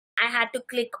I had to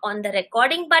click on the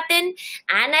recording button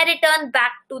and I return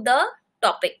back to the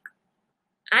topic.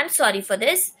 I'm sorry for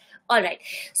this. All right.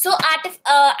 So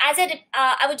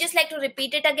I would just like to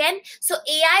repeat it again. So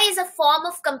AI is a form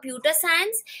of computer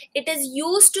science. It is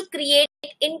used to create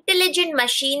intelligent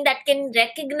machine that can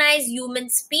recognize human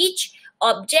speech,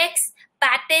 objects,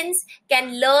 patterns,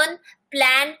 can learn,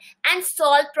 plan, and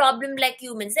solve problem like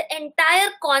humans. The entire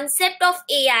concept of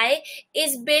AI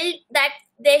is built that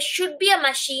there should be a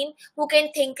machine who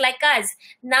can think like us.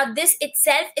 Now, this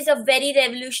itself is a very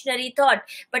revolutionary thought,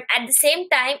 but at the same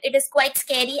time, it is quite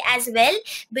scary as well,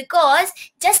 because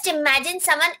just imagine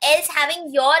someone else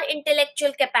having your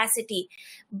intellectual capacity,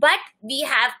 but we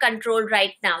have control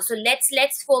right now. So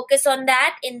let's focus on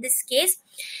that in this case.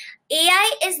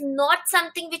 AI is not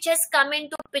something which has come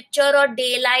into picture or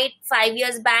daylight 5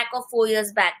 years back or 4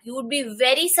 years back. You would be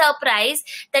very surprised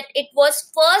that it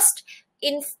was first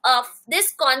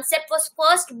this concept was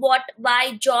first brought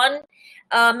by John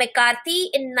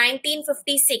McCarthy in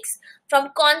 1956. From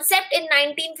concept in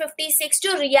 1956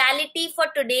 to reality for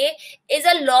today is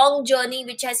a long journey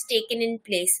which has taken in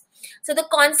place. So the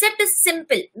concept is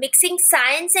simple: mixing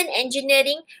science and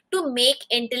engineering to make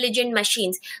intelligent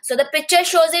machines. So the picture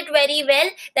shows it very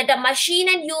well, that a machine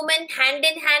and human hand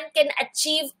in hand can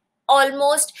achieve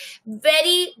almost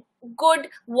very good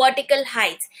vertical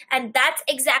heights, and that's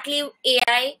exactly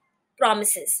AI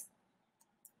promises.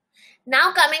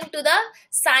 Now coming to the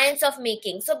science of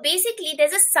making. So basically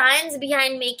there's a science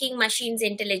behind making machines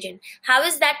intelligent. How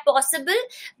is that possible?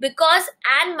 Because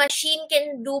a machine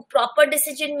can do proper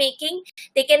decision making,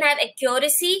 they can have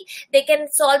accuracy, they can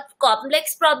solve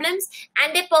complex problems,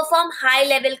 and they perform high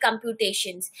level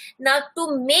computations. Now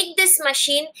to make this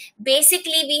machine,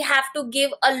 basically we have to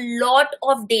give a lot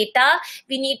of data.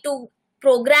 We need to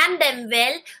program them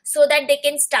well so that they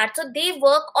can start. So they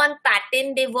work on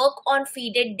pattern, they work on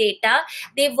feeded data,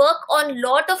 they work on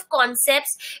lot of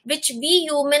concepts which we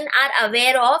human are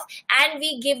aware of, and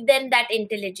we give them that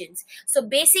intelligence. So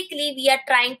basically we are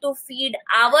trying to feed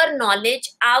our knowledge,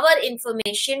 our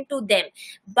information to them.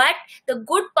 But the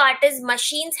good part is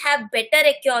machines have better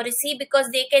accuracy because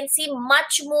they can see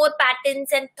much more patterns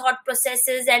and thought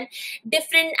processes and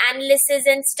different analysis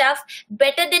and stuff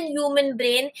better than human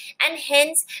brain, and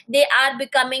hence they are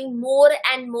becoming more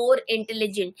and more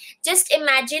intelligent. Just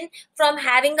imagine, from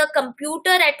having a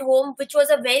computer at home, which was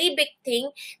a very big thing,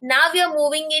 now we are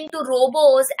moving into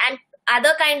robots and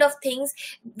other kind of things,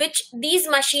 which these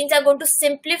machines are going to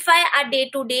simplify our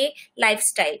day-to-day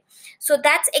lifestyle. So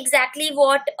that's exactly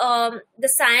what the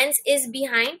science is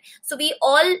behind. So we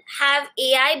all have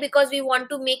AI because we want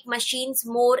to make machines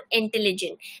more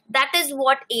intelligent. That is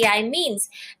what AI means.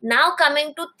 Now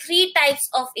coming to 3 types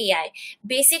of AI.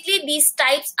 Basically these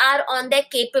types are on their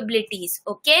capabilities.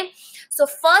 Okay, so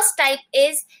first type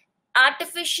is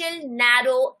artificial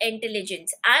narrow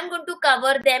intelligence. I'm going to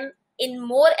cover them in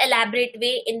more elaborate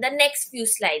way in the next few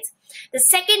slides. The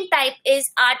second type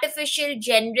is artificial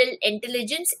general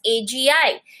intelligence,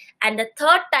 AGI, and the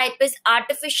third type is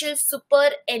artificial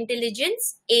super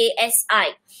intelligence,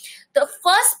 ASI. The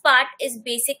first part is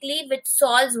basically which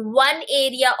solves one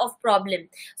area of problem.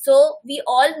 So we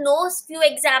all know a few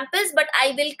examples, but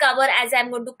I will cover as I'm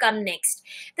going to come next.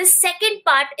 The second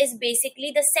part is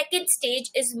basically, the second stage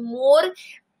is more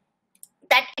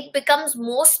that it becomes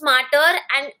more smarter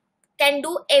and can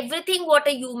do everything what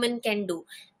a human can do.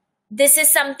 This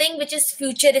is something which is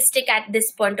futuristic at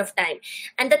this point of time.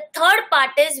 And the third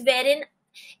part is wherein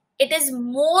it is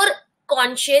more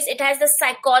conscious, it has the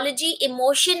psychology,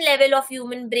 emotion level of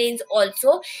human brains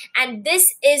also, and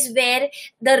this is where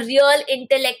the real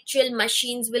intellectual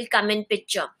machines will come in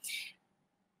picture.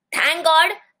 Thank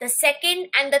God, the second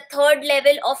and the third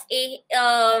level of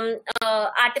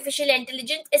artificial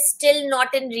intelligence is still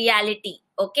not in reality.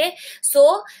 Okay,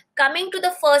 so coming to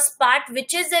the first part,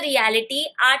 which is the reality,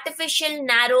 artificial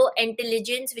narrow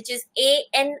intelligence, which is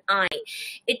ANI.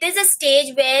 It is a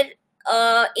stage where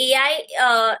ANI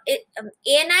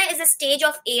is a stage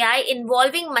of AI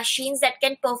involving machines that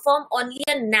can perform only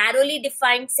a narrowly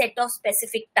defined set of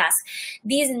specific tasks.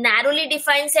 These narrowly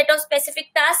defined set of specific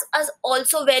tasks are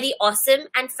also very awesome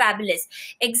and fabulous.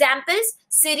 Examples: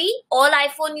 Siri. All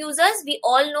iPhone users, we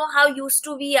all know how used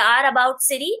to we are about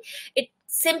Siri. It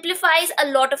simplifies a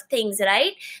lot of things,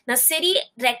 right? Now Siri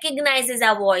recognizes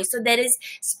our voice, so there is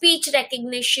speech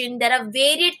recognition, there are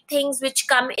varied things which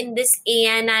come in this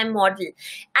ANI model.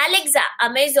 Alexa,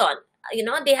 Amazon.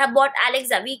 they have bought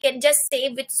Alexa. We can just say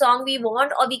which song we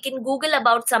want, or we can Google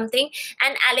about something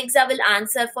and Alexa will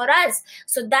answer for us.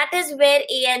 So that is where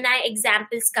ANI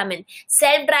examples come in.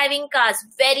 Self-driving cars,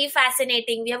 very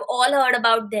fascinating. We have all heard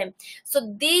about them.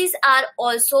 So these are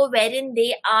also wherein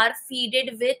they are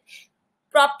feeded with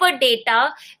proper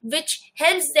data which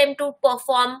helps them to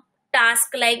perform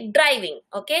task like driving.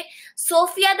 Okay,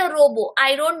 Sophia the robo,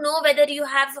 I don't know whether you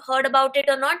have heard about it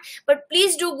or not, but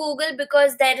please do Google,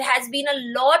 because there has been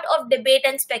a lot of debate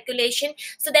and speculation.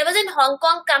 So there was a Hong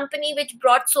Kong company which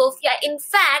brought Sophia. In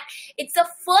fact, it's the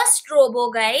first robo,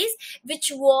 guys,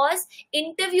 which was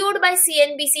interviewed by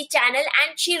CNBC channel,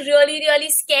 and she really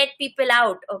scared people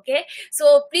out. Okay,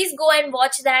 so please go and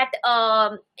watch that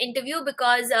interview,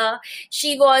 because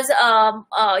she was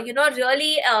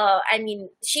really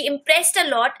she impressed a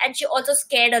lot, and she also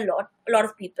scared a lot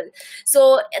of people.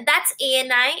 So that's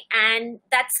ANI, and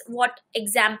that's what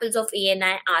examples of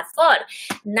ANI are for.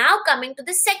 Now coming to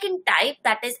the second type,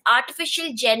 that is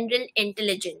artificial general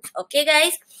intelligence. Okay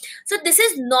guys, so this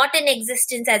is not in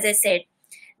existence, as I said.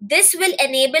 This will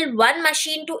enable one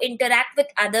machine to interact with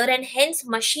other, and hence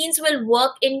machines will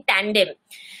work in tandem.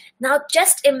 Now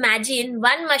just imagine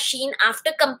one machine,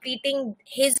 after completing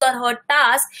his or her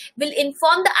task, will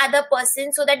inform the other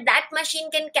person so that that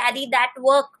machine can carry that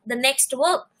work, the next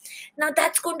work. Now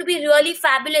that's going to be really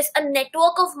fabulous. A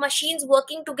network of machines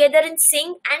working together in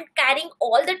sync and carrying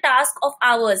all the tasks of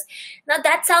ours. Now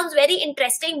that sounds very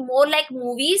interesting, more like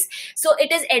movies. So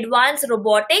it is advanced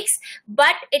robotics,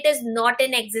 but it is not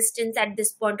in existence at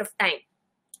this point of time.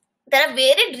 There are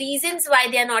varied reasons why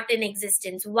they are not in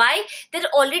existence. Why? They're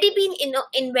already been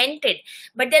invented,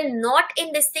 but they're not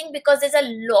in this thing because there's a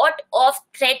lot of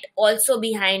threat also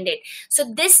behind it. So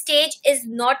this stage is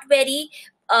not very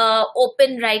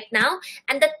open right now.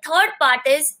 And the third part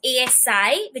is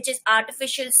ASI, which is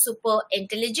artificial super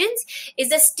intelligence, is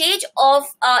the stage of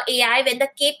AI when the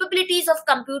capabilities of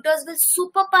computers will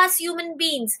surpass human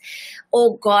beings.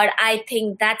 Oh God, I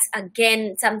think that's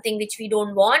again something which we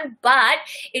don't want, but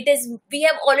it is. We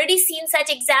have already seen such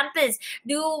examples.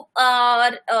 Do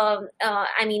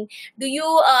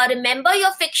you remember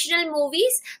your fictional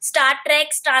movies, Star Trek,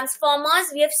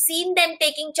 Transformers? We have seen them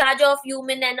taking charge of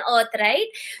human and Earth, right?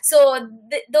 So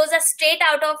those are straight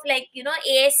out of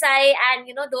ASI, and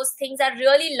those things are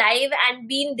really live and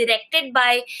being directed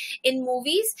by in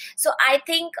movies. So I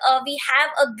think we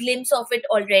have a glimpse of it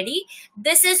already.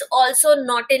 This is also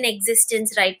not in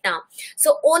existence right now.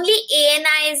 So only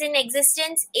ANI is in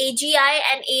existence. AGI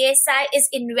and ASI is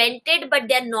invented, but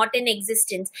they're not in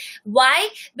existence. Why?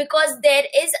 Because there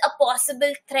is a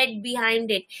possible threat behind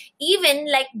it.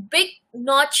 Even like big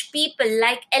notch people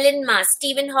like Elon Musk,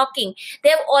 Stephen Hawking, they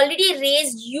have already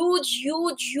raised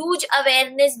huge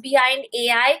awareness behind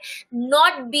AI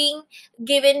not being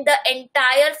given the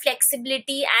entire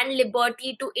flexibility and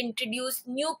liberty to introduce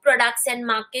new products and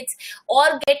markets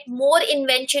or get more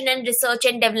invention and research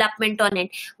and development on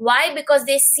it. Why? Because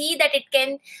they see that it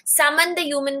can summon the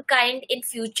humankind in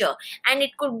future, and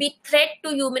it could be threat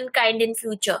to humankind in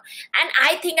future. And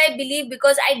I believe,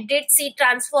 because I did see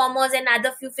Transformers and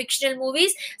other few fictional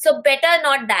movies, so better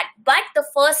not that. But the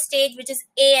first stage, which is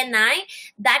ANI,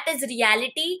 that is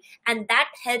reality, and that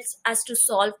helps us to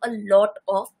solve a lot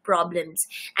of problems.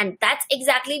 And that's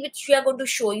exactly which we are going to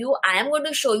show you. I am going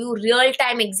to show you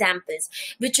real-time examples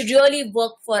which really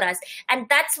work for us. And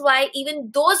that's why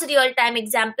even those real-time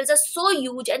examples are so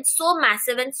huge and so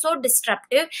massive and so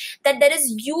disruptive that there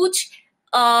is huge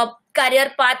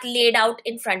career path laid out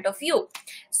in front of you.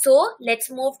 So let's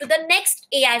move to the next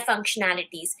AI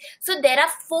functionalities. So there are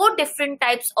 4 different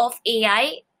types of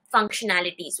AI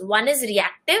functionalities. One is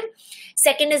reactive,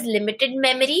 second is limited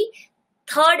memory,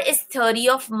 third is theory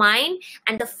of mind,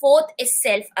 and the fourth is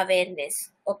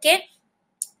self-awareness. Okay.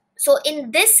 So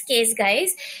in this case,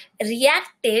 guys,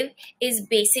 reactive is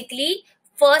basically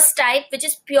first type, which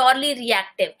is purely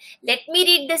reactive. Let me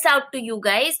read this out to you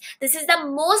guys. This is the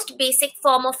most basic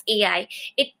form of AI.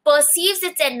 It perceives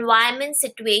its environment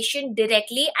situation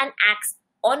directly and acts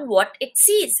on what it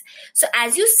sees. So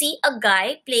as you see a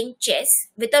guy playing chess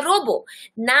with a robo.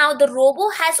 Now the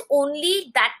robo has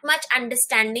only that much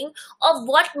understanding of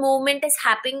what movement is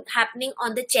happening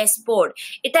on the chessboard.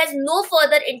 It has no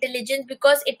further intelligence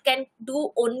because it can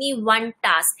do only one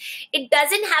task. It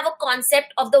doesn't have a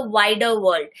concept of the wider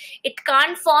world. It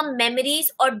can't form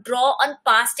memories or draw on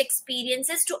past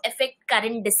experiences to affect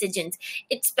current decisions.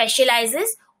 It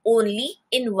specializes only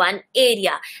in one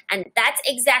area. And that's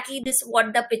exactly this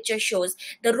what the picture shows.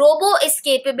 The robo is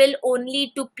capable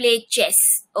only to play chess.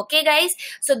 Okay guys,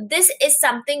 so this is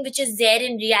something which is there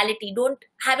in reality.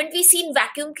 Haven't we seen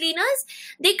vacuum cleaners?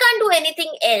 They can't do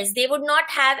anything else. They would not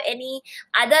have any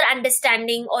other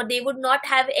understanding, or they would not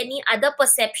have any other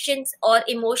perceptions or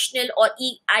emotional or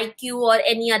IQ or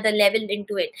any other level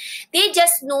into it. They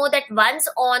just know that once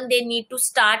on, they need to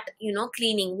start,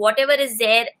 cleaning whatever is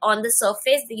there on the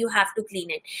surface. You have to clean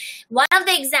it. One of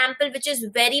the example which is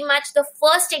very much the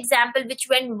first example which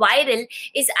went viral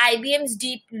is IBM's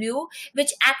Deep Blue,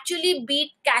 which actually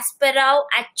beat Kasparov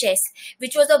at chess,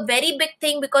 which was a very big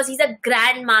thing because he's a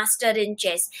grandmaster in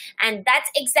chess. And that's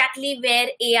exactly where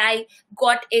AI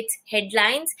got its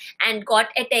headlines and got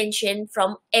attention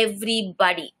from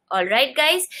everybody. All right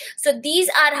guys, so these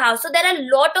are how. So there are a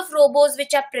lot of robots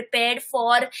which are prepared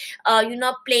for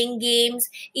playing games,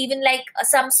 even like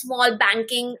some small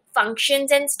banking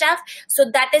functions and stuff. So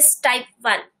that is type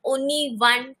 1, only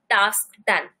one task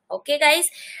done. Okay guys,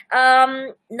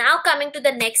 now coming to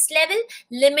the next level,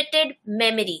 limited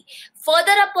memory.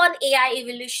 Further up on AI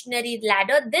evolutionary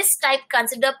ladder, this type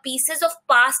consider pieces of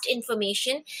past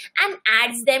information and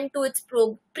adds them to its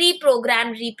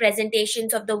pre-programmed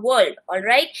representations of the world. All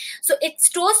right, so it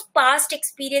stores past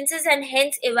experiences and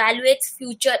hence evaluates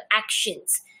future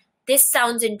actions. This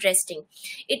sounds interesting.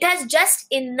 It has just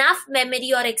enough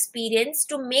memory or experience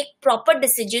to make proper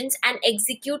decisions and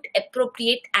execute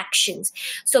appropriate actions.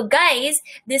 So guys,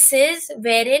 this is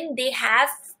wherein they have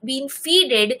been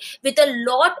feeded with a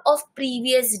lot of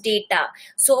previous data.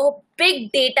 So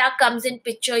big data comes in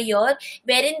picture here,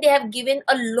 wherein they have given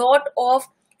a lot of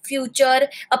future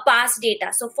past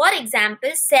data. So for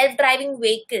example, self-driving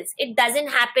vehicles, it doesn't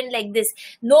happen like this.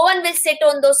 No one will sit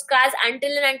on those cars until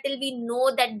we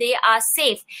know that they are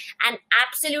safe. And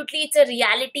absolutely, it's a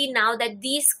reality now that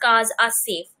these cars are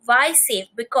safe. Why safe?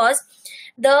 Because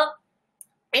the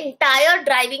entire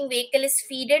driving vehicle is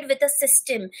fed with a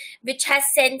system which has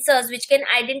sensors which can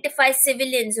identify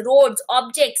civilians, roads,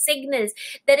 objects, signals.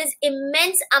 There is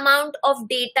immense amount of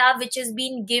data which is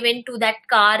being given to that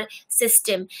car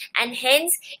system, and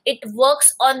hence it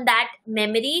works on that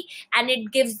memory and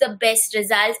it gives the best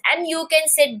results. And you can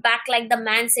sit back like the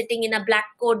man sitting in a black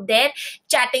coat there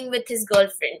chatting with his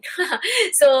girlfriend.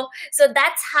 so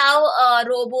that's how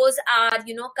robots are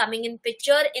coming in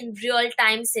picture in real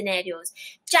time scenarios.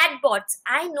 Chatbots,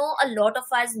 I know a lot of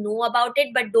us know about it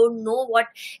but don't know what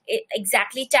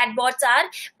exactly chatbots are.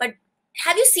 But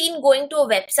have you seen going to a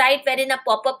website wherein a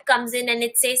pop-up comes in and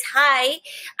it says, "Hi,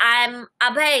 I'm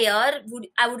Abhay here.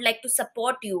 I would like to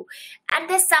support you." And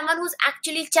there's someone who's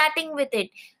actually chatting with it.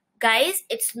 Guys,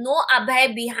 it's no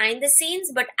Abhay behind the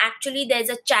scenes, but actually there's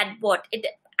a chatbot. It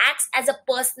acts as a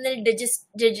personal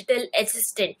digital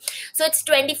assistant. So it's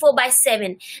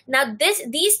 24/7. Now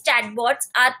these chatbots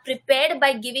are prepared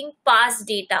by giving past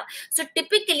data. So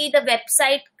typically the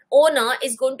website owner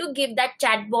is going to give that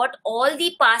chatbot all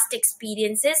the past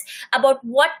experiences about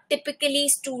what typically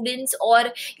students or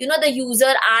the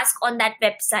user ask on that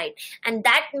website, and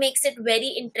that makes it very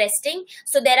interesting.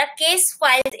 So there are case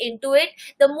files into it.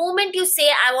 The moment you say,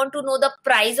 "I want to know the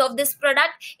price of this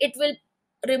product," it will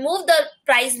remove the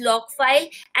price log file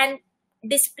and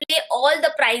display all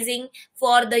the pricing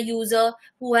for the user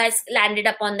who has landed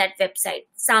up on that website.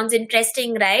 Sounds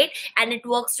interesting, right? And it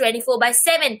works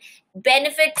 24/7.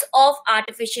 Benefits of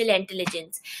artificial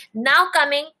intelligence. Now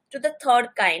coming to the third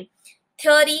kind,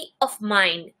 theory of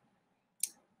mind.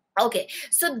 Okay,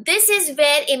 so this is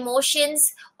where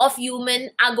emotions of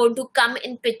human are going to come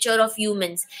in picture of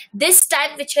humans. This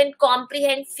type which can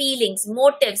comprehend feelings,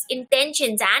 motives,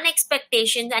 intentions and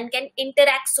expectations and can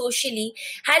interact socially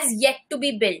has yet to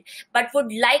be built, but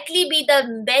would likely be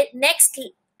the next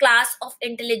class of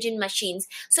intelligent machines.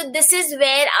 So this is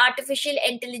where artificial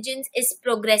intelligence is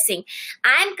progressing.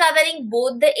 I am covering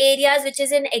both the areas which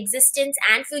is in existence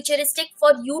and futuristic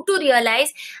for you to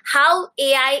realize how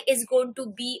AI is going to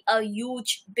be a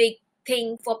huge big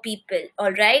thing for people.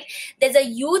 All right, there's a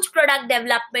huge product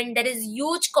development, there is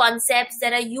huge concepts,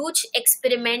 there are huge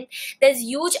experiment, there's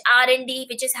huge R&D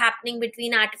which is happening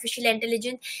between artificial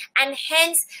intelligence, and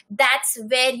hence that's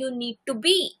where you need to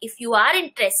be. If you are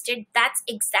interested, that's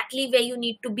exactly where you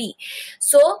need to be.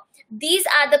 So these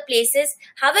are the places.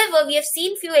 However, we have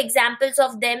seen few examples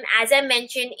of them, as I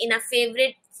mentioned in a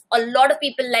favorite. A lot of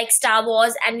people like Star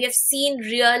Wars, and we have seen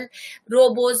real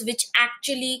robots which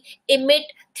actually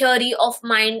emit theory of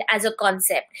mind as a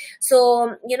concept.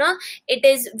 So, it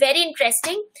is very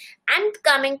interesting. And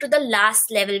coming to the last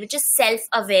level, which is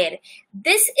self-aware.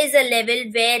 This is a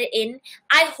level wherein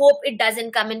I hope it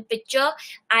doesn't come in picture.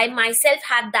 I myself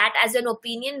have that as an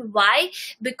opinion. Why?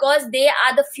 Because they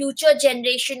are the future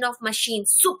generation of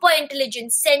machines, super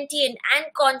intelligent, sentient, and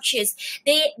conscious.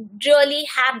 They really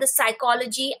have the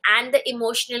psychology and the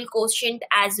emotional quotient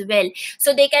as well.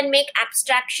 So they can make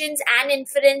abstractions and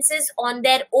inferences on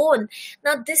their own.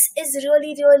 Now, this is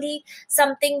really, really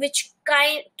something which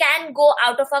can go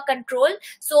out of our control.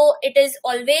 So it is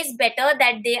always better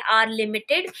that they are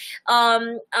limited.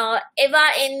 Eva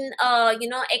in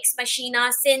Ex Machina,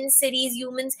 Sin series,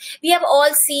 Humans, we have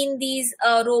all seen these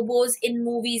robots in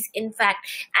movies, in fact,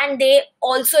 and they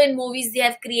also in movies they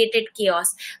have created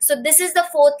chaos. So this is the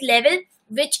fourth level,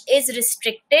 which is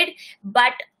restricted,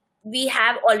 but we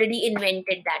have already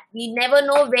invented that. We never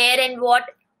know where and what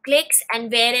clicks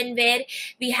and where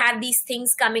we have these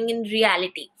things coming in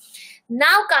reality.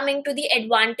 Now coming to the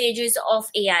advantages of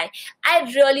AI,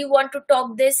 I really want to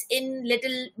talk this in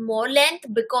little more length,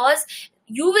 because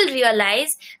you will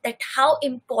realize that how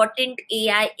important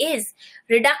AI is.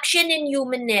 Reduction in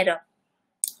human error.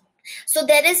 So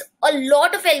there is a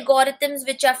lot of algorithms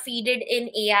which are fed in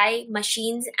AI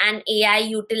machines, and AI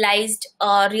utilized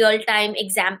real-time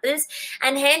examples,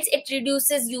 and hence it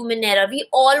reduces human error. We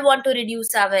all want to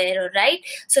reduce our error, right?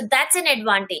 So that's an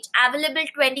advantage. Available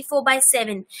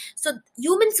 24/7. So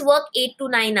humans work 8 to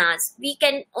 9 hours. We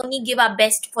can only give our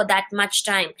best for that much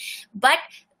time. But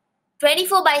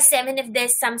 24/7, if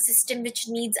there's some system which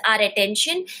needs our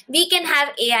attention, we can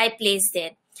have AI placed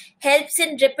there. Helps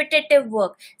in repetitive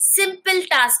work. Simple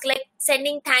tasks like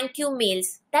sending thank you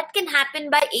mails, that can happen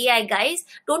by AI, guys.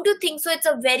 Don't you think so? It's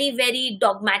a very, very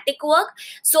dogmatic work.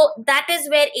 So that is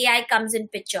where AI comes in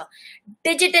picture.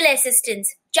 Digital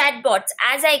assistants, chatbots,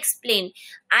 as I explained.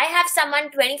 I have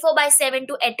someone 24/7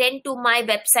 to attend to my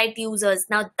website users.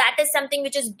 Now that is something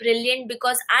which is brilliant,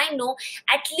 because I know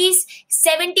at least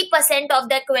 70% of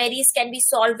their queries can be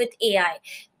solved with AI.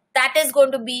 That is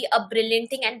going to be a brilliant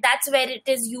thing, and that's where it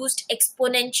is used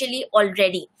exponentially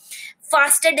already.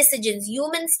 Faster decisions.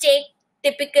 Humans take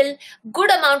typical good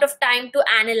amount of time to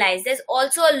analyze. There's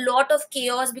also a lot of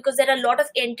chaos because there are a lot of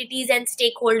entities and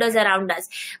stakeholders around us.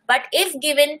 But if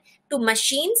given to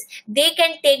machines, they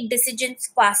can take decisions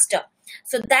faster.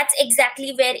 So that's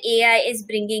exactly where AI is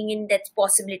bringing in that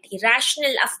possibility.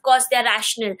 Rational, of course, they're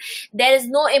rational. There is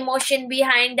no emotion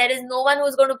behind. There is no one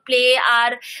who's going to play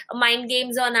our mind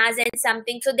games on us and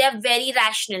something. So they're very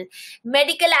rational.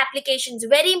 Medical applications,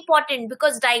 very important,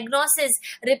 because diagnosis,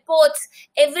 reports,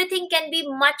 everything can be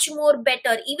much more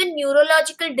better. Even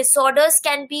neurological disorders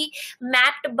can be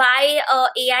mapped by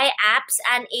AI apps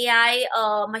and AI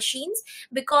machines,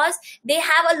 because they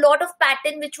have a lot of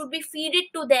pattern which would be fed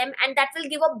to them, and that will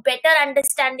give a better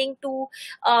understanding to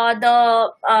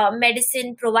the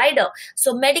medicine provider.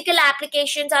 So medical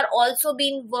applications are also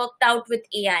being worked out with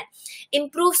AI.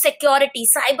 Improve security.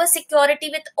 Cyber security,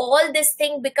 with all this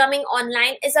thing becoming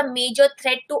online, is a major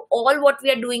threat to all what we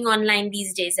are doing online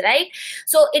these days, right?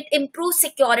 So it improves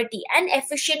security and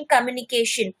efficient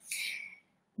communication.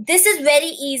 This is very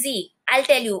easy. I'll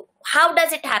tell you. How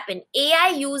does it happen? AI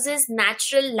uses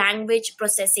natural language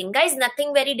processing. Guys,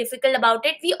 nothing very difficult about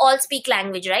it. We all speak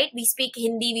language, right? We speak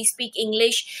Hindi, we speak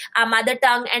English, our mother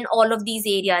tongue, and all of these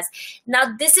areas.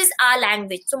 Now, this is our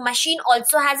language. So, machine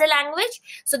also has a language.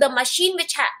 So, the machine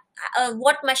which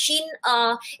what machine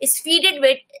is fed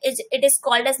with, it is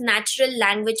called as natural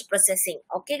language processing.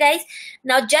 Okay, guys.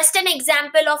 Now, just an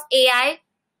example of AI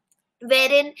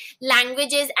wherein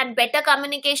languages and better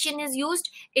communication is used.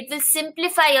 It will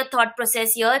simplify your thought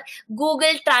process here.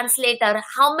 Google Translator,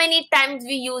 how many times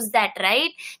we use that, right?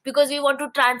 Because we want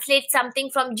to translate something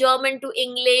from German to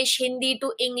English, Hindi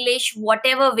to English,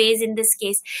 whatever ways in this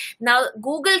case. Now,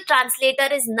 Google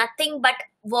Translator is nothing but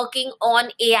working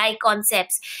on AI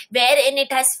concepts, wherein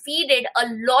it has fed a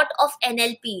lot of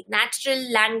NLP, natural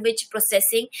language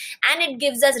processing, and it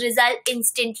gives us result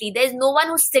instantly. There's no one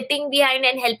who's sitting behind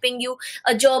and helping you,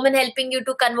 a German helping you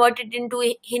to convert it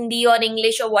into Hindi or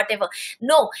English or whatever.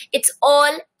 No, it's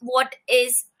all what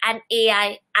is an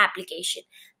AI application.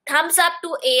 Thumbs up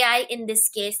to AI in this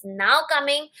case. Now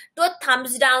coming to a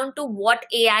thumbs down to what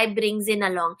AI brings in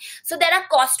along. So there are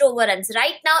cost overruns.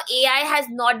 Right now, AI has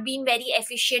not been very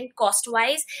efficient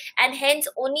cost-wise, and hence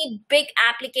only big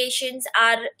applications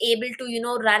are able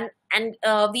to, run, and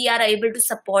we are able to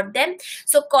support them.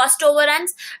 So cost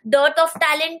overruns, dearth of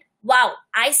talent. Wow,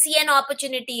 I see an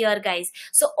opportunity here, guys.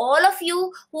 So all of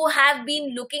you who have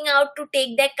been looking out to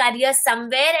take their career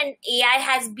somewhere and AI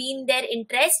has been their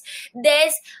interest,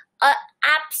 there's a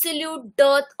absolute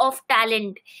dearth of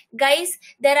talent. Guys,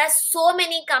 there are so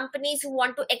many companies who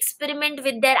want to experiment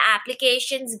with their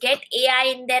applications, get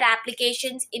AI in their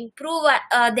applications, improve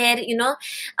their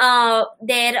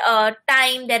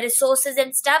time, their resources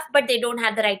and stuff, but they don't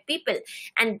have the right people.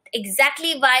 And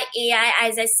exactly why AI,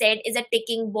 as I said, is a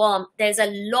ticking bomb. There's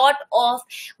a lot of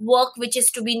work which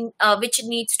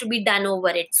needs to be done over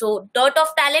it. So dearth of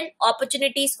talent,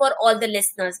 opportunities for all the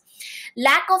listeners.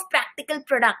 Lack of practical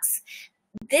products.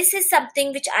 This is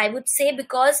something which I would say,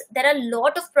 because there are a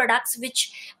lot of products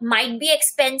which might be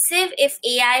expensive if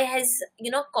AI has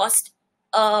cost,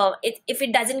 if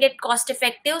it doesn't get cost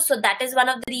effective. So that is one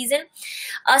of the reason.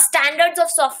 Standards of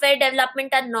software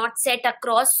development are not set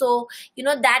across, so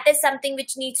that is something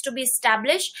which needs to be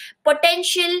established.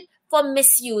 Potential for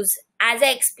misuse. As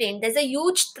I explained, there's a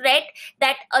huge threat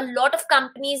that a lot of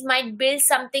companies might build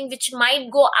something which might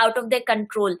go out of their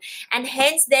control, and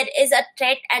hence there is a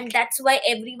threat, and that's why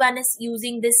everyone is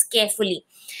using this carefully.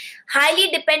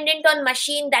 Highly dependent on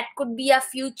machine, that could be a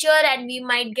future, and we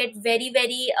might get very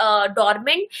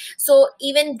dormant. So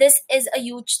even this is a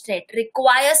huge threat,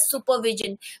 requires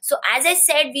supervision. So as I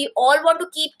said, we all want to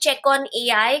keep check on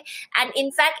AI, and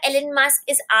in fact Elon Musk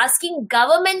is asking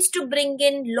governments to bring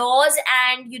in laws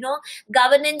and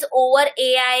governance over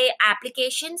AI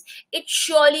applications. It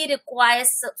surely requires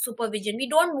supervision. We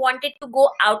don't want it to go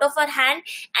out of our hand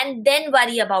and then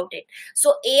worry about it.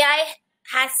 So AI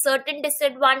has certain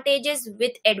disadvantages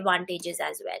with advantages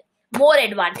as well, more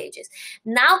advantages.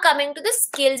 Now coming to the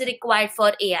skills required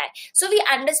for AI. So we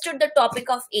understood the topic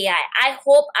of AI. I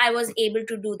hope I was able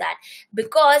to do that,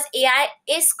 because AI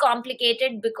is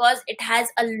complicated, because it has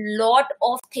a lot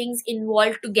of things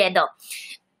involved together.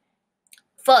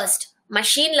 First,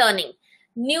 machine learning,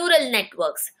 neural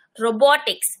networks,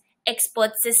 robotics,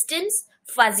 expert systems,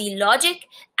 fuzzy logic,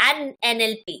 and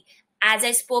NLP. As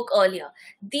I spoke earlier,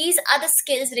 these are the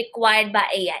skills required by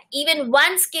AI. Even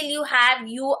one skill you have,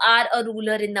 you are a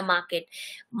ruler in the market.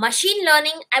 Machine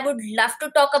learning, I would love to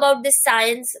talk about this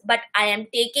science, but I am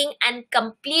taking a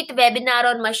complete webinar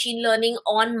on machine learning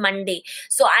on Monday.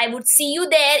 So I would see you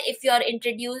there if you're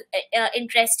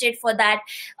interested for that,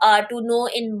 to know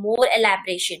in more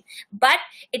elaboration. But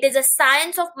it is a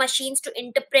science of machines to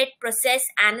interpret, process,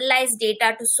 analyze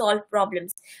data to solve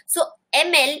problems. So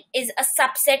ML is a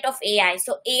subset of AI.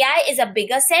 So AI is a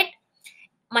bigger set.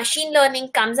 Machine learning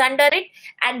comes under it,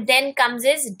 and then comes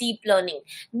is deep learning.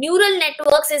 Neural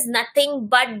networks is nothing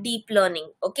but deep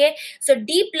learning. Okay, so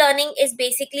deep learning is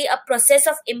basically a process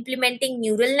of implementing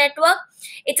neural network.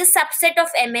 It's a subset of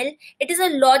ML. It is a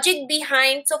logic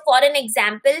behind. So for an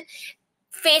example,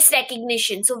 face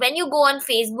recognition. So when you go on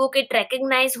Facebook, it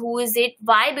recognizes who is it.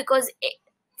 Why? Because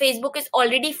Facebook is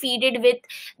already feeded with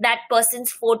that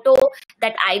person's photo,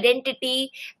 that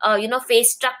identity,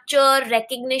 face structure,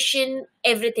 recognition,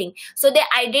 everything. So they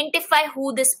identify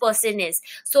who this person is.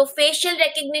 So facial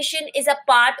recognition is a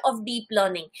part of deep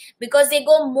learning, because they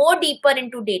go more deeper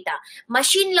into data.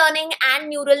 Machine learning and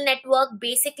neural network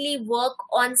basically work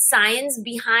on science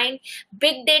behind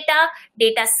big data,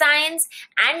 data science,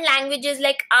 and languages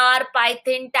like R,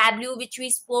 Python, Tableau, which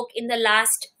we spoke in the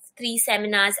last 3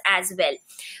 seminars as well.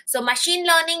 So machine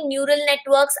learning, neural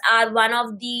networks are one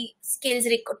of the skills,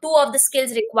 two of the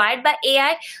skills required by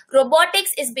AI.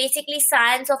 Robotics is basically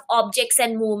science of objects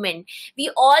and movement.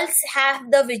 We all have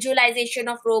the visualization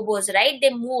of robots, right?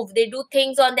 They move, they do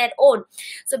things on their own.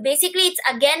 So basically it's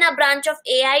again a branch of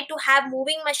AI to have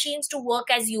moving machines to work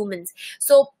as humans.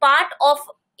 So part of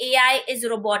AI is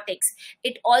robotics.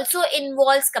 It also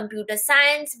involves computer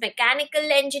science,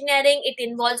 mechanical engineering. It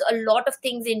involves a lot of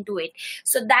things into it.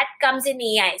 So that comes in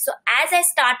AI. So as I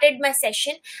started my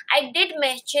session, I did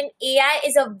mention AI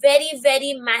is a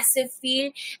very massive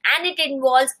field, and it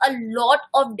involves a lot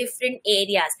of different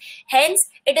areas. Hence,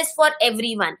 it is for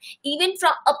everyone. Even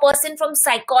from a person from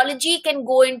psychology can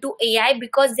go into AI,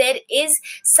 because there is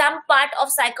some part of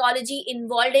psychology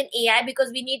involved in AI, because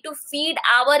we need to feed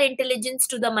our intelligence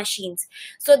to the machines.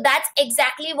 So that's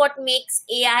exactly what makes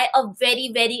AI a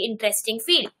very interesting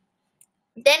field.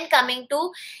 Then coming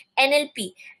to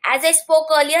NLP. As I spoke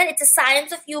earlier, it's a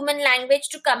science of human language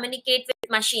to communicate with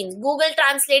machines. Google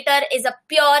Translator is a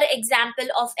pure example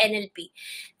of NLP.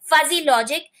 Fuzzy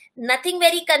logic, nothing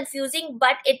very confusing,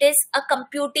 but it is a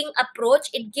computing approach.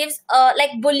 It gives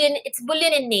like Boolean, it's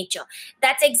Boolean in nature.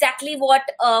 That's exactly what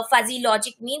fuzzy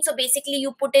logic means. So basically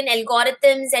you put in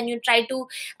algorithms and you try to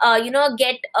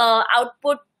get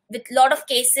output with lot of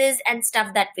cases and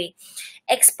stuff that way.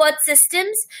 Expert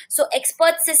systems. So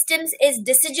expert systems is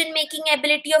decision making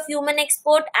ability of human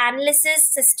expert,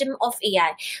 analysis system of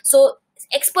AI. So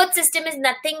Expert system is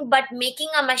nothing but making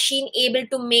a machine able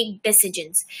to make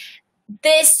decisions.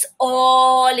 This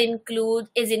all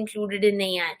is included in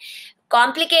AI.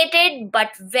 Complicated but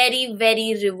very,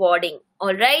 very rewarding.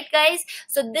 All right, guys.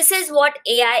 So this is what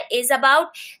AI is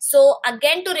about. So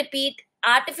again, to repeat,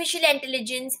 artificial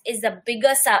intelligence is the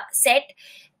bigger set,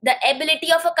 the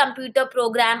ability of a computer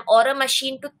program or a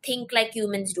machine to think like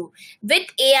humans do. With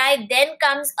AI, then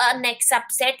comes a next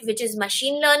subset, which is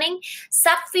machine learning,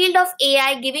 subfield of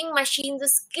AI giving machines the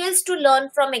skills to learn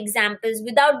from examples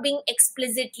without being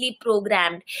explicitly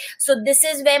programmed. So this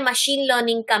is where machine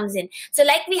learning comes in. So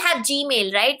like we have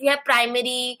Gmail, right? We have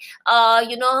primary,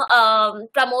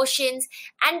 promotions,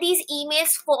 and these emails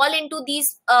fall into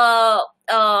these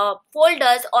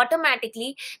folders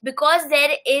automatically because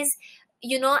there is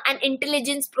an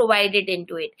intelligence provided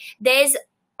into it. There's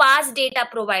past data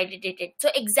provided in it, so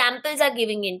examples are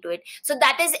giving into it. So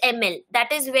that is ML.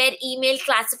 That is where email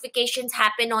classifications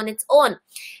happen on its own.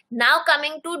 Now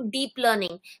coming to deep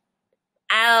learning,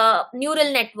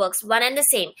 neural networks, one and the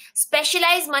same.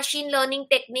 Specialized machine learning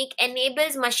technique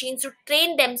enables machines to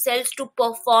train themselves to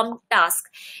perform tasks.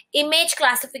 Image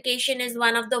classification is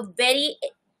one of the very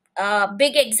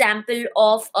big example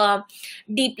of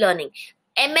deep learning.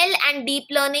 ML and deep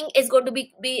learning is going to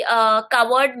be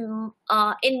covered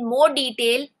in more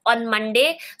detail on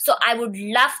Monday. So I would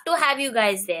love to have you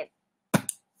guys there.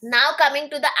 Now coming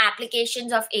to the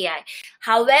applications of AI,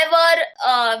 however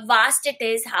vast it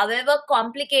is, however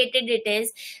complicated it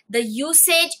is, the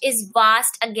usage is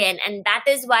vast again, and that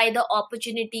is why the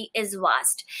opportunity is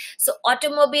vast. So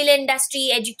automobile industry,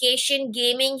 education,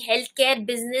 gaming, healthcare,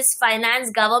 business,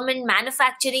 finance, government,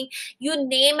 manufacturing, you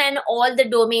name, and all the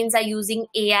domains are using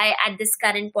AI at this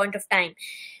current point of time.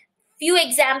 Few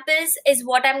examples is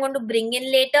what I'm going to bring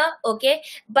in later, okay?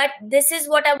 But this is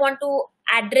what I want to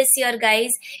address here,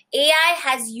 guys. AI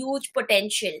has huge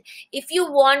potential. If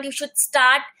you want, you should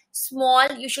start small.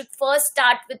 You should first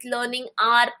start with learning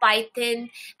R, Python,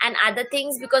 and other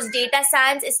things, because data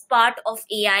science is part of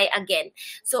AI again.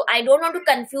 So I don't want to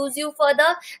confuse you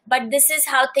further, but this is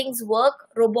how things work.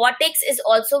 Robotics is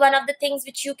also one of the things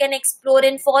which you can explore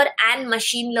in for, and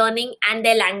machine learning and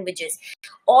their languages.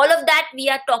 All of that we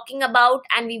are talking about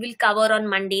and we will cover on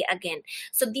Monday again.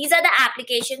 So these are the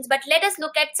applications, but let us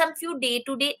look at some few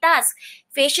day-to-day tasks.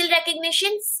 Facial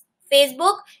recognitions,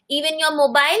 Facebook, even your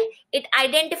mobile, it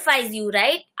identifies you,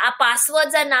 right? Our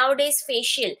passwords are nowadays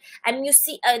facial, and you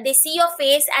see, they see your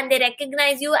face and they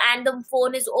recognize you, and the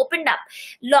phone is opened up.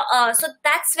 So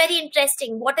that's very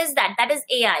interesting. What is that? That is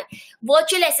AI.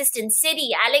 Virtual assistant,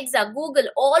 Siri, Alexa, Google,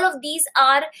 all of these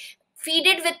are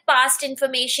feeded with past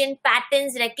information,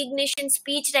 patterns, recognition,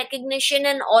 speech recognition,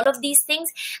 and all of these things,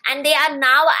 and they are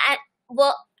now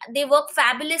they work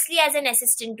fabulously as an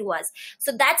assistant to us.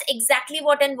 So that's exactly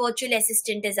what a virtual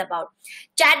assistant is about.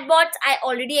 Chatbots, I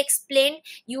already explained.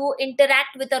 You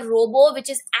interact with a robot which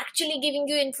is actually giving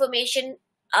you information,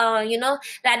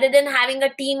 rather than having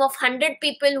a team of 100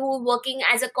 people who are working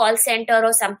as a call center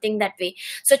or something that way.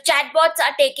 So chatbots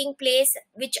are taking place,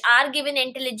 which are given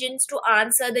intelligence to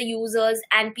answer the users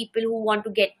and people who want to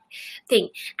get thing.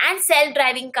 And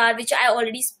self-driving car, which I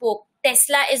already spoke.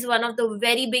 Tesla is one of the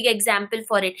very big example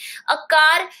for it. A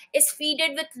car is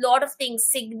feeded with lot of things,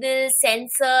 signals,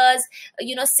 sensors,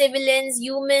 civilians,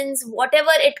 humans, whatever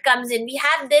it comes in. We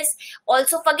have this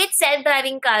also. Forget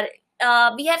self-driving car.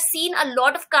 We have seen a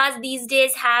lot of cars these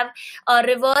days have a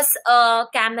reverse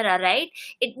camera, right?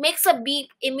 It makes a beep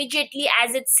immediately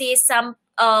as it says some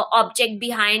object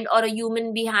behind or a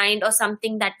human behind or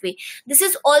something that way. This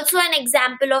is also an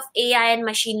example of AI and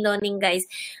machine learning, guys.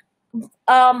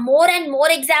 More and more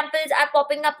examples are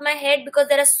popping up my head because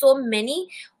there are so many.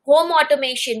 Home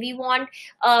automation, we want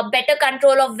better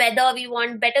control of weather, we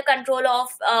want better control of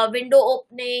window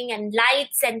opening and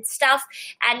lights and stuff,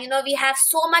 and we have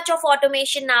so much of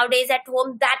automation nowadays at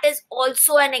home. That is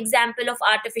also an example of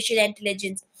artificial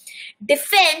intelligence.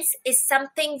 Defense is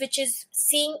something which is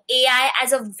seeing AI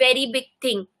as a very big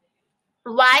thing.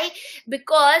 Why?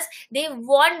 Because they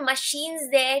want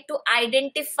machines there to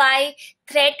identify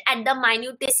threat at the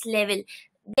minutest level.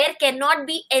 There cannot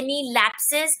be any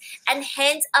lapses, and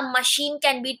hence a machine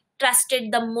can be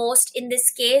trusted the most in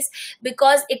this case,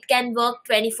 because it can work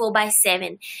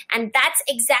 24/7. And that's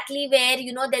exactly where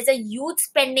there's a huge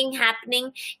spending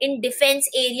happening in defense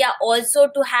area also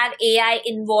to have AI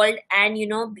involved and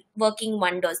working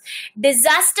wonders.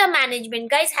 Disaster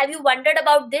management, guys, have you wondered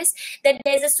about this, that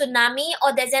there's a tsunami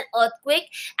or there's an earthquake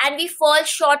and we fall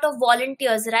short of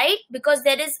volunteers, right? Because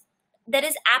there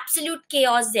is absolute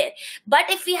chaos there. But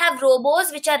if we have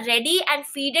robots which are ready and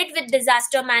feed it with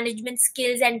disaster management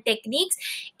skills and techniques,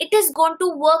 it is going to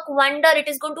work wonder. It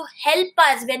is going to help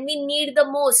us when we need the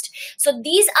most. So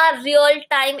these are real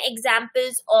time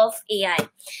examples of AI,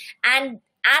 and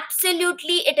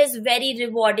absolutely it is very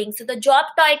rewarding. So the job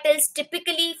titles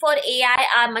typically for AI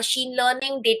are machine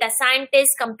learning, data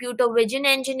scientist, computer vision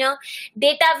engineer,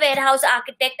 data warehouse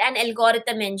architect, and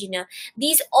algorithm engineer.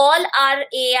 These all are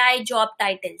AI job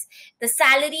titles. The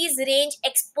salaries range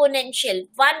exponential,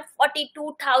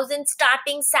 142,000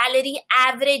 starting salary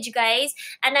average, guys,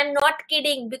 and I'm not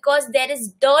kidding, because there is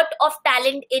dearth of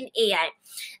talent in AI,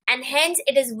 and hence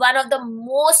it is one of the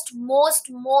most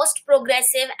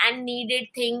progressive and needed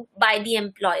thing by the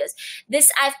employers.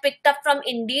 This I've picked up from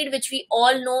Indeed, which we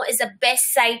all know is the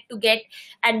best site to get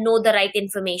and know the right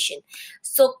information.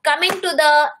 So coming to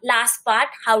the last part,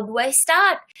 how do I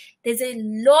start? There's a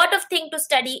lot of thing to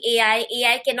study AI.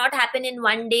 AI cannot happen in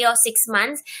 1 day or 6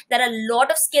 months. There are a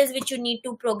lot of skills which you need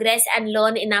to progress and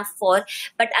learn enough for.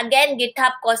 But again,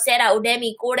 GitHub, Coursera,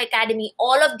 Udemy, Code Academy,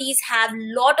 all of these have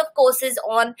lot of courses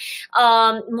on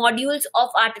modules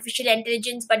of artificial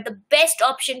intelligence. But the best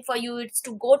option for you is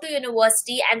to go to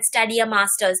university and study a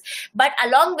master's. But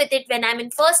along with it, when I'm in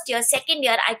first year, second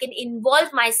year, I can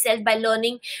involve myself by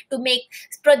learning to make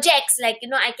projects, like,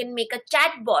 I can make a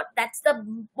chatbot. That's the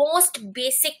most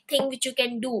basic thing which you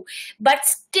can do. But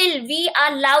still we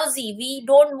are lousy. We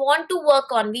don't want to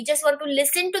work on. We just want to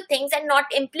listen to things and not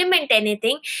implement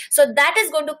anything. So that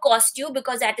is going to cost you,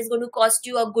 because that is going to cost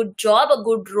you a good job, a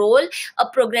good role, a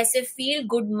progressive field,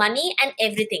 good money, and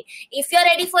everything. If you're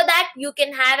ready for that, you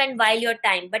can have and while your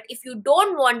time. But if you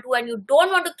don't want to, and you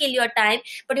don't want to kill your time,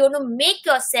 but you want to make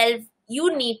yourself,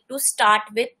 you need to start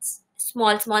with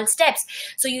small steps.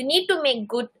 So you need to make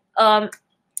good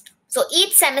so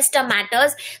each semester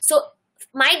matters. So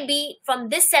might be from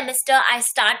this semester I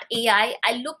start AI,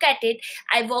 I look at it,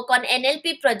 I work on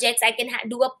NLP projects, I can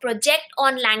do a project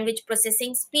on language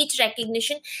processing, speech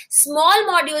recognition, small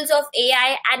modules of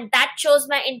AI, and that shows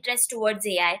my interest towards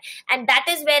AI. And that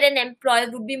is where an employer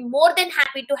would be more than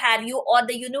happy to have you, or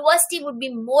the university would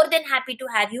be more than happy to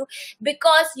have you,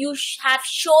 because you have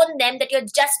shown them that you're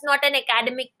just not an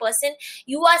academic person.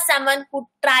 You are someone who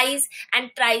tries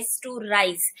to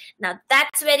rise. Now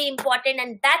that's very important,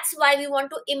 and that's why we want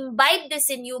to imbibe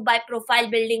this in you by profile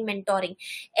building mentoring.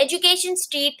 Education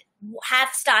Street have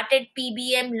started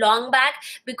PBM long back,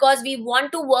 because we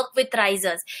want to work with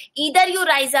risers. Either you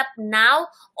rise up now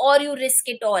or you risk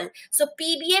it all. So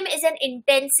PBM is an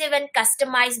intensive and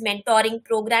customized mentoring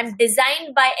program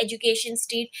designed by Education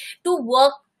Street to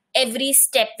work every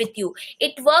step with you.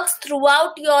 It works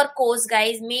throughout your course,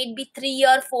 guys. Maybe 3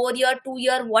 year, 4 year, 2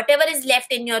 year, whatever is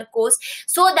left in your course,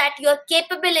 so that you're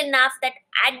capable enough that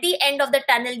at the end of the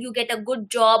tunnel you get a good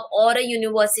job or a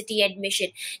university admission.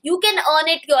 You can earn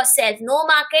it yourself. No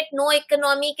market, no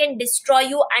economy can destroy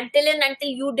you until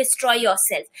you destroy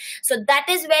yourself. So that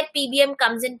is where PBM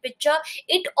comes in picture.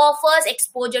 It offers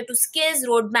exposure to skills,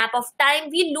 roadmap of time.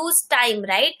 We lose time,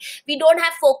 right? We don't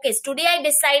have focus. Today I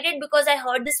decided, because I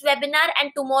heard this webinar,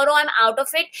 and tomorrow I'm out of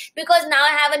it because now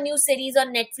I have a new series on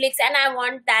Netflix and I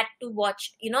want that to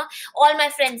watch. All my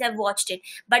friends have watched it.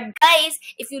 But guys,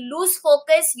 if you lose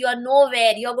focus, you're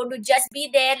nowhere. You're going to just be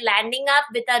there landing up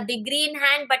with a degree in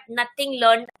hand, but nothing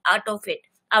learned out of it.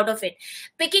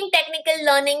 Picking technical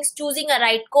learnings, choosing a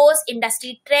right course,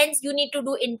 industry trends. You need to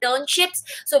do internships.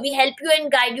 So we help you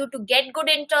and guide you to get good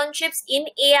internships in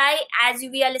AI as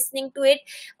we are listening to it.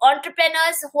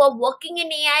 Entrepreneurs who are working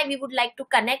in AI, we would like to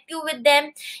connect you with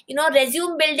them.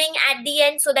 Resume building at the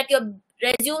end, so that your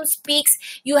resume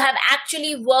speaks you have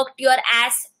actually worked your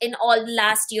ass in all the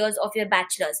last years of your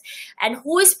bachelor's. And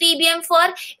who is PBM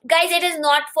for? Guys, it is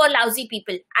not for lousy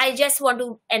people. I just want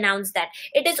to announce that.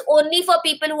 It is only for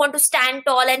people who want to stand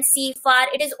tall and see far.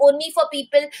 It is only for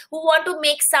people who want to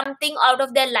make something out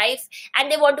of their life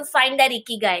and they want to find their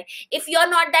ikigai. If you're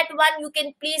not that one, you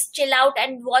can please chill out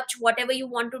and watch whatever you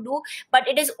want to do. But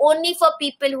it is only for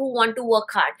people who want to work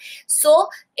hard. So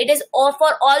it is all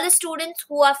for all the students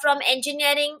who are from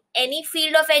engineering, any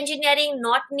field of engineering,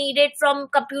 not needed from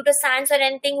computer science or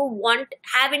anything, who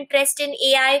have interest in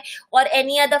AI or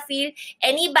any other field,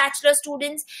 any bachelor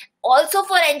students. Also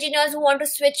for engineers who want to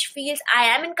switch fields, I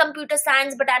am in computer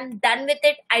science, but I'm done with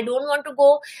it. I don't want to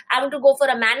go. I want to go for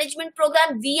a management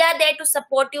program. We are there to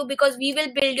support you because we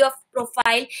will build your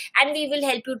profile and we will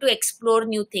help you to explore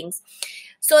new things.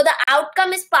 So the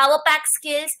outcome is power pack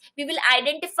skills. We will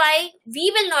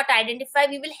not identify,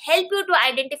 we will help you to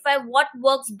identify what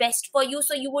works best for you.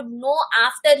 So you would know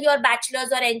after your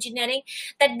bachelor's or engineering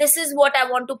that this is what I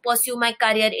want to pursue my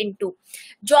career into.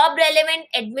 Job relevant,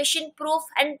 admission proof,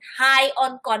 and high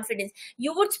on confidence.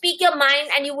 You would speak your mind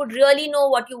and you would really know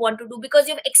what you want to do because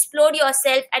you've explored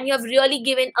yourself and you have really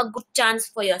given a good chance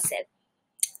for yourself.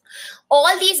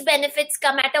 All these benefits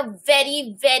come at a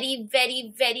very, very,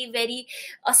 very, very, very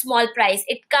small price.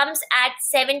 It comes at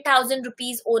 7,000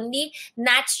 rupees only.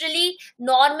 Naturally,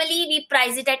 normally we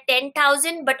price it at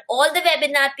 10,000, but all the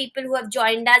webinar people who have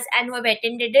joined us and who have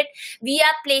attended it, we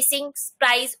are placing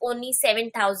price only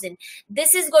 7,000.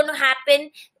 This is going to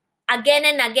happen again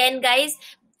and again, guys.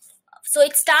 So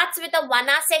it starts with a 1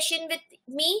 hour session with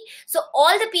me. So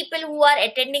all the people who are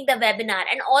attending the webinar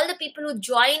and all the people who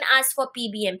join us for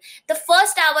PBM, the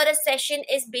first hour of session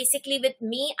is basically with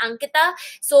me, Ankita.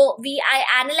 So I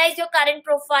analyze your current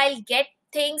profile, get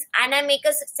things, and I make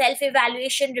a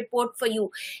self-evaluation report for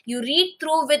you. You read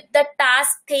through with the task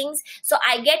things. So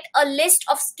I get a list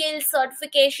of skills,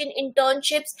 certification,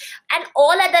 internships, and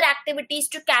all other activities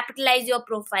to capitalize your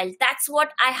profile. That's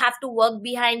what I have to work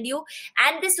behind you.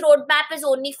 And this roadmap is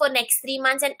only for next 3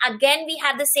 months. And again, we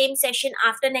have the same session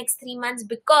after next 3 months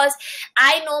because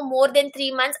I know more than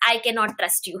 3 months, I cannot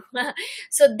trust you.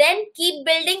 So then keep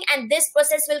building, and this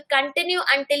process will continue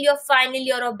until your final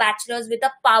year of bachelor's with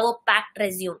a power-packed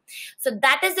resume. So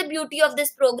that is the beauty of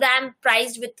this program,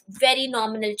 priced with very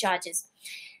nominal charges.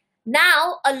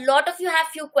 Now, a lot of you have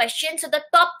few questions. So the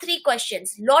top 3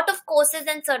 questions, lot of courses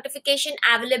and certification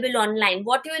available online.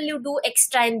 What will you do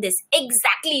extra in this?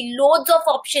 Exactly, loads of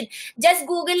option. Just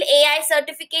Google AI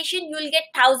certification, you will get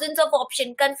thousands of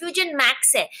option. Confusion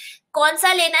max है. कौन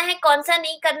सा लेना है, कौन सा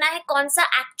नहीं करना है, कौन सा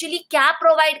एक्चुअली क्या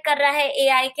प्रोवाइड कर रहा है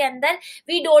AI के अंदर,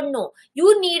 we don't know.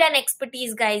 You need an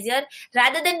expertise, guys, here.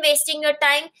 Rather than wasting your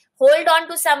time, hold on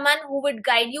to someone who would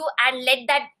guide you and let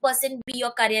that person be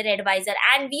your career advisor.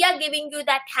 And we are giving you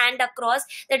that hand across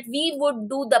that we would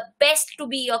do the best to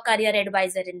be your career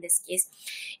advisor in this case.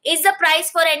 Is the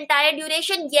price for entire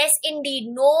duration? Yes, indeed.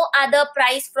 No other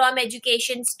price from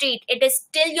Education Street. It is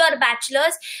still your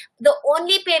bachelor's. The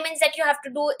only payments that you have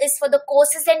to do is for the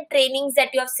courses and trainings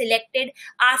that you have selected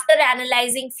after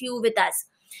analyzing few with us.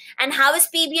 And how is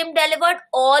PBM delivered?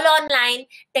 All online.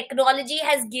 Technology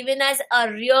has given us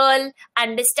a real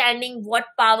understanding what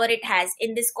power it has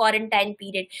in this quarantine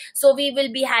period. So we will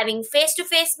be having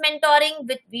face-to-face mentoring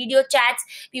with video chats.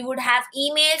 We would have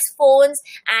emails, phones,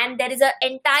 and there is an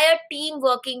entire team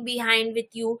working behind with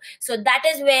you. So that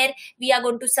is where we are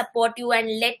going to support you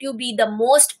and let you be the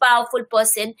most powerful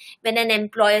person when an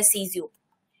employer sees you.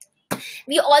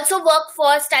 We also work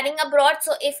for studying abroad.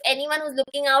 So if anyone who's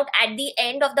looking out at the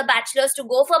end of the bachelor's to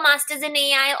go for masters in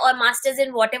AI or masters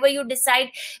in whatever you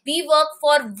decide, we work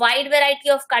for wide variety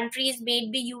of countries,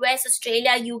 maybe US,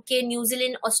 Australia, UK, New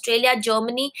Zealand, Australia,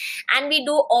 Germany, and we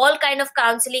do all kind of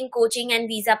counseling, coaching, and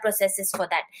visa processes for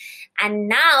that. And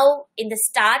now in the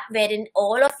start, wherein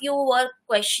all of you were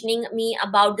questioning me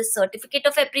about the certificate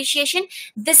of appreciation,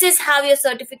 this is how your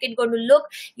certificate going to look.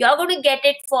 You're going to get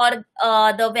it for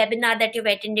the webinar that you've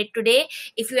attended today.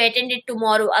 If you attended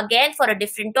tomorrow again for a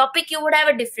different topic, you would have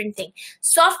a different thing.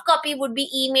 Soft copy would be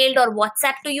emailed or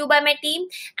WhatsApp to you by my team.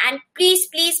 And please,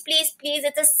 please, please, please,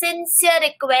 it's a sincere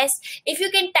request. If you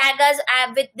can tag us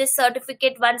with this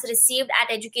certificate once received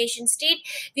at Education Street,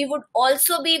 we would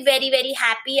also be very, very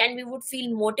happy and we would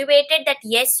feel motivated that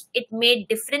yes, it made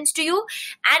difference to you.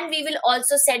 And we will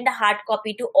also send a hard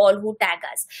copy to all who tag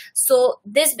us. So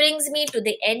this brings me to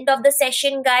the end of the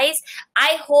session, guys.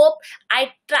 I hope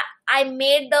I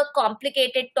made the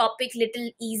complicated topic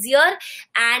little easier.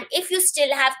 And if you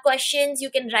still have questions, you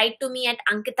can write to me at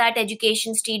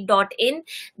ankita@educationstreet.in.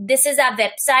 This is our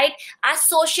website. Our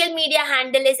social media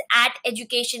handle is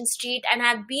 @educationstreet, and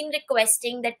I've been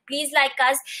requesting that please like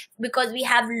us because we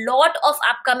have lot of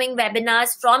upcoming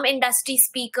webinars from industry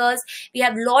speakers. We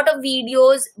have lot of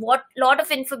videos, lot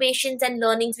of informations and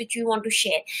learnings which we want to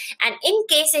share. And in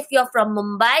case if you're from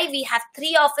Mumbai, we have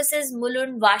 3 offices,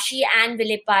 Mulund, Vashi and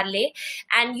Vile Parle. way,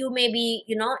 and you may be,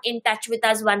 in touch with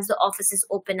us once the office is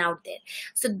open out there.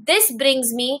 So this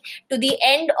brings me to the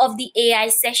end of the AI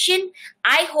session.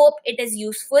 I hope it is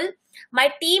useful.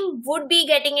 My team would be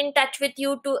getting in touch with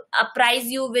you to apprise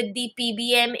you with the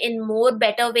PBM in more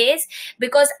better ways,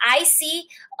 because I see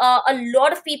a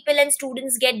lot of people and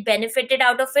students get benefited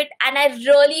out of it, and I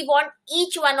really want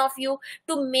each one of you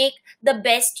to make the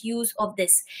best use of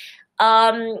this.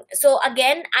 So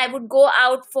again, I would go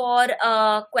out for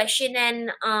question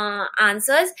and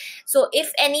answers. So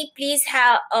if any, please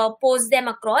post them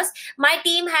across. My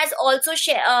team has also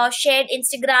shared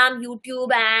Instagram,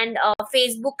 YouTube, and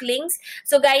Facebook links.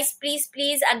 So guys,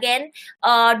 please again,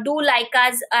 do like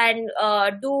us and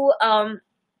do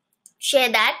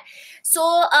share that.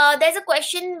 So there's a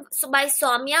question by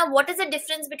Soumya: what is the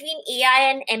difference between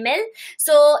AI and ML?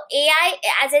 So AI,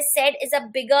 as I said, is a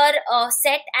bigger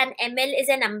set, and ML is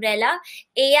an umbrella.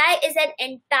 AI is an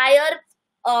entire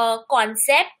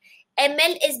concept.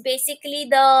 ML is basically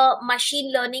the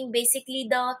machine learning, basically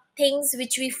the things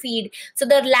which we feed. So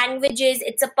the languages,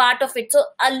 it's a part of it. So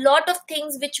a lot of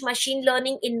things which machine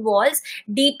learning involves,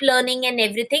 deep learning and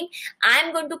everything,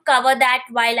 I'm going to cover that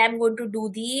while I'm going to do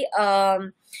the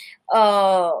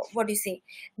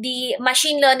the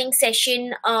machine learning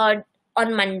session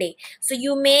on Monday. So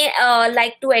you may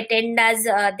like to attend us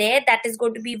there. That is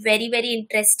going to be very, very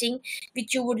interesting,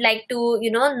 which you would like to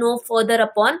know further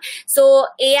upon. So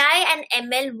AI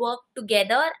and ML work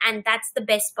together, and that's the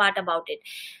best part about it.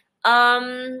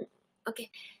 Okay.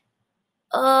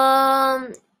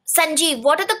 Sanjeev,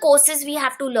 what are the courses we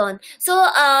have to learn? So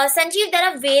Sanjeev, there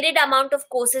are varied amount of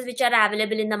courses which are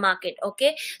available in the market.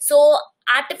 Okay, so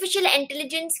artificial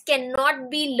intelligence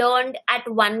cannot be learned at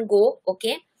one go.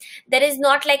 Okay, there is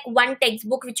not like one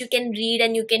textbook which you can read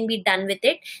and you can be done with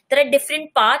it. There are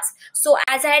different parts. So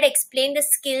as I had explained, the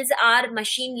skills are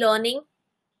machine learning,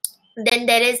 then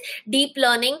there is deep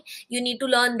learning, you need to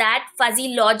learn that,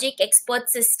 fuzzy logic, expert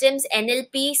systems,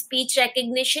 NLP, speech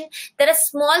recognition. There are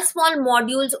small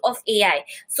modules of AI.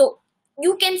 So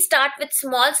you can start with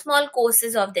small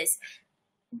courses of this,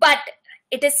 but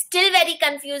it is still very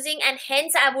confusing, and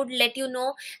hence I would let you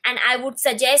know, and I would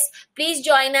suggest, please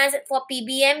join us for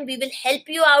PBM. We will help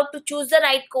you out to choose the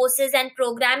right courses and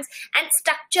programs and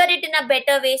structure it in a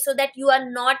better way, so that you are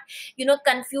not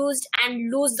confused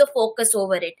and lose the focus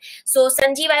over it. So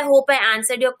Sanjeev, I hope I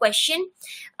answered your question.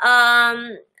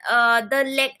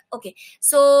 Okay,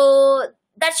 so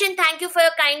Darshan, thank you for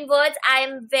your kind words. I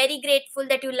am very grateful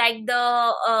that you liked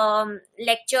the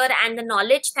lecture and the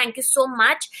knowledge. Thank you so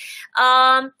much.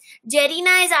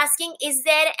 Jerina is asking, is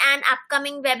there an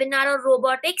upcoming webinar on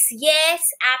robotics? Yes,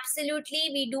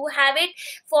 absolutely. We do have it.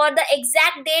 For the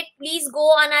exact date, please go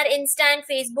on our Insta and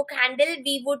Facebook handle.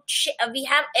 We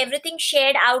have everything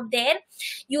shared out there.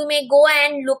 You may go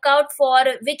and look out for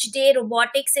which day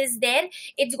robotics is there.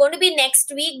 It's going to be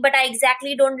next week, but I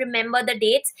exactly don't remember the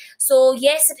dates. So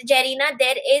yes, Jerina,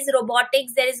 there is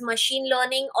robotics, there is machine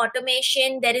learning,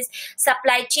 automation, there is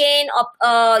supply chain, there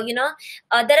are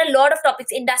a lot of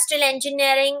topics, industrial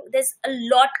engineering. There's a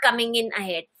lot coming in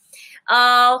ahead.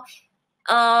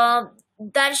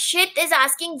 Darshit is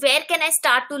asking, where can I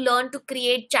start to learn to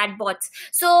create chatbots?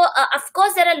 So of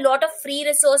course there are a lot of free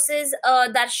resources,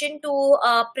 Darshan, to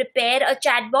prepare a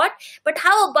chatbot, but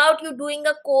how about you doing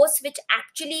a course which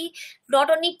actually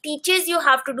not only teaches you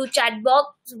how to do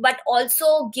chatbots, but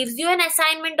also gives you an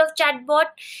assignment of chatbot,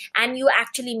 and you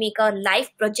actually make a live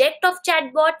project of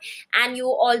chatbot, and you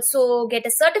also get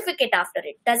a certificate after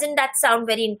it. Doesn't that sound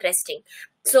very interesting?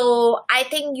 So I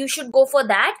think you should go for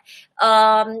that.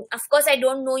 Of course, I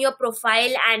don't know your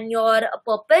profile and your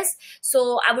purpose,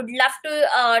 so I would love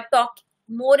to talk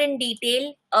more in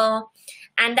detail,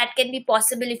 and that can be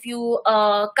possible if you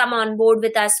come on board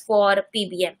with us for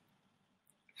PBM.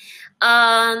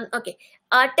 Okay.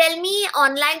 Tell me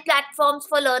online platforms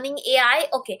for learning AI.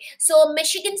 Okay, so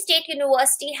Michigan State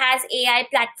University has AI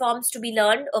platforms to be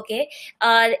learned. Okay,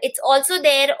 it's also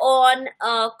there on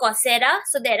Coursera.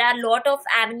 So there are a lot of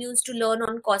avenues to learn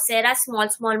on Coursera, small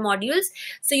modules.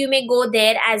 So you may go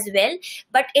there as well.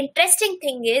 But interesting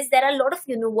thing is, there are a lot of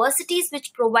universities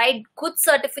which provide good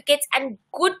certificates and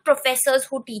good professors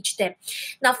who teach them.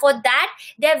 Now for that,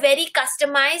 they're very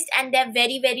customized and they're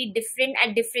very, very different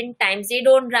at different times. They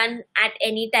don't run at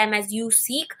any time as you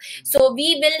seek. So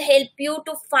we will help you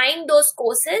to find those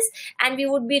courses, and we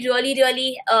would be really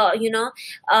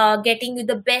getting you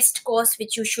the best course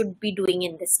which you should be doing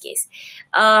in this case.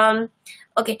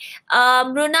 Okay.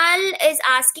 Mrunal is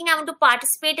asking, I want to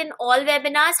participate in all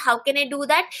webinars. How can I do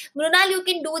that? Mrunal, you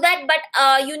can do that, but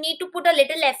you need to put a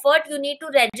little effort. You need to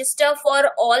register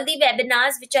for all the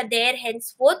webinars which are there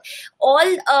henceforth.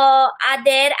 All are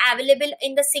there available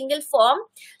in the single form.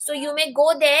 So you may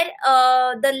go there.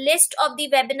 The list of the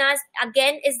webinars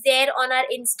again is there on our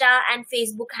Insta and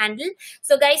Facebook handle.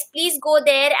 So guys, please go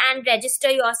there and register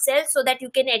yourself so that you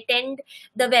can attend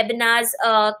the webinars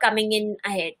coming in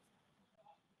ahead.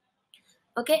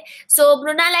 Okay, so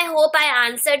Brunal, I hope I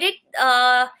answered it.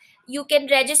 You can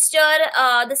register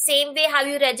the same way how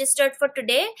you registered for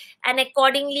today, and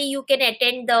accordingly you can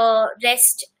attend the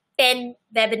rest 10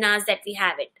 webinars that we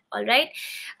have it. All right.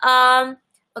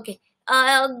 Okay.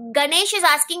 Ganesh is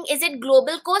asking, is it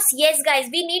global course? Yes, guys,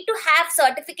 we need to have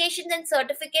certifications and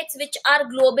certificates which are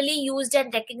globally used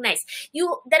and recognized.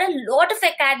 There are a lot of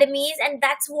academies, and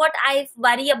that's what I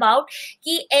worry about.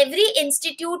 Every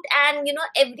institute and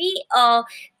every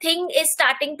thing is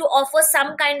starting to offer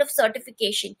some kind of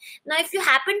certification. Now, if you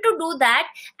happen to do that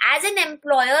as an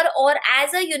employer or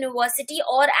as a university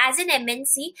or as an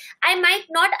MNC, I might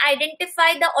not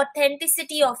identify the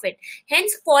authenticity of it.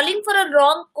 Hence, falling for a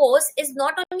wrong course is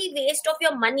not only waste of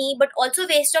your money but also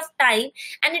waste of time,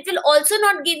 and it will also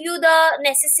not give you the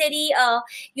necessary a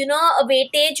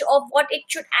weightage of what it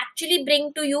should actually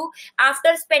bring to you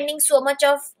after spending so much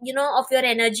of of your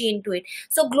energy into it.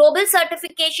 So global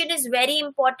certification is very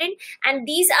important, and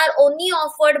these are only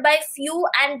offered by few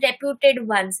and reputed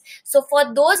ones. So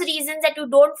for those reasons that you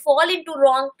don't fall into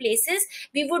wrong places,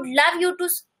 we would love you to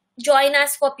join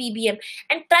us for PBM.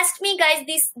 And trust me guys,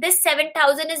 this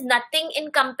 7,000 is nothing in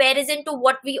comparison to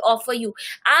what we offer you.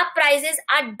 Our prices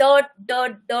are dirt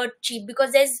cheap,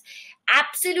 because there's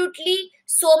absolutely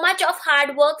so much of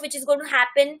hard work which is going to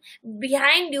happen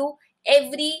behind you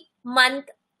every month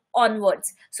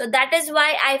onwards. So that is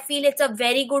why I feel it's a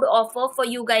very good offer for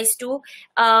you guys to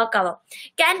cover.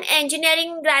 Can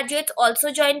engineering graduates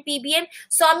also join PBM?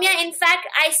 Soumya, in fact,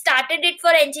 I started it for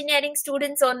engineering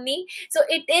students only. So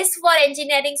it is for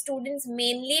engineering students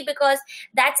mainly, because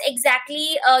that's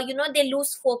exactly they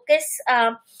lose focus.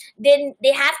 Then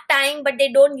they have time but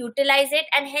they don't utilize it,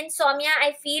 and hence Soumya,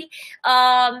 I feel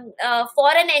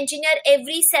for an engineer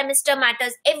every semester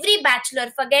matters. Every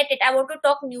bachelor, forget it, I want to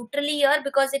talk neutrally here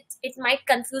because it might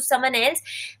confuse someone else.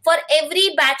 For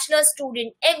every bachelor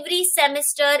student, every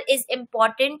semester is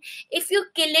important. If you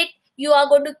kill it, you are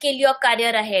going to kill your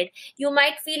career ahead. You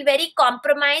might feel very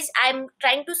compromised. I'm not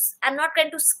trying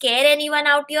to scare anyone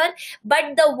out here,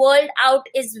 but the world out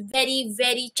is very,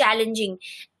 very challenging.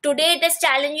 Today it is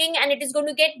challenging and it is going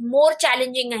to get more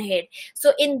challenging ahead.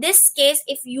 So in this case,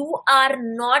 if you are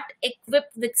not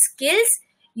equipped with skills,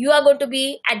 you are going to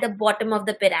be at the bottom of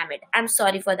the pyramid. I'm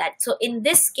sorry for that. So in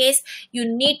this case, you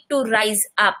need to rise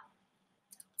up.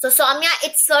 So Soumya,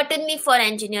 it's certainly for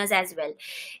engineers as well.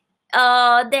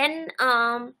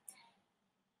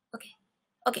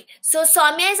 Okay. So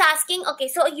Soumya is asking, okay,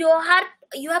 so you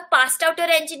have passed out your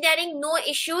engineering, no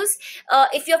issues.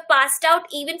 If you have passed out,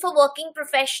 even for working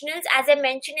professionals, as I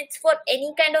mentioned, it's for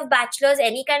any kind of bachelors,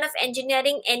 any kind of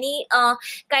engineering, any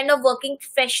kind of working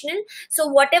professional. So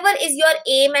whatever is your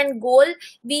aim and goal,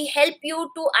 we help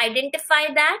you to identify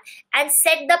that and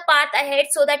set the path ahead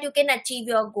so that you can achieve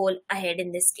your goal ahead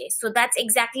in this case. So that's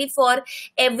exactly for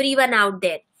everyone out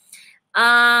there.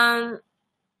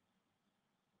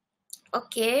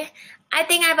 Okay, I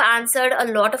think I've answered a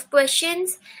lot of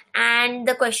questions and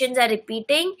the questions are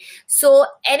repeating. So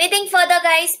anything further,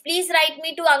 guys, please write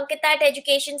me to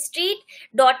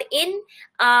ankita@educationstreet.in.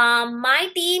 My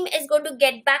team is going to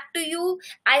get back to you.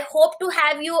 I hope to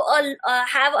have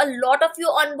have a lot of you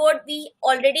on board. We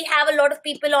already have a lot of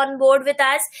people on board with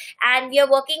us, and we are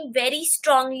working very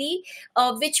strongly,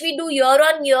 which we do year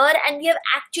on year, and we have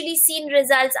actually seen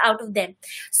results out of them.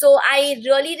 So I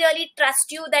really, really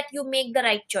trust you that you make the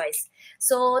right choice.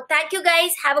 So thank you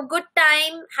guys. Have a good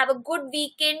time. Have a good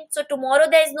weekend. So tomorrow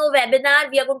there is no webinar.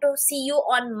 We are going to see you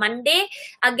on Monday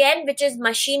again, which is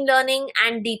machine learning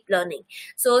and deep learning.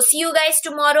 So see you guys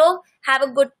tomorrow. Have a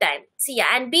good time. See ya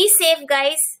and be safe,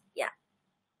 guys.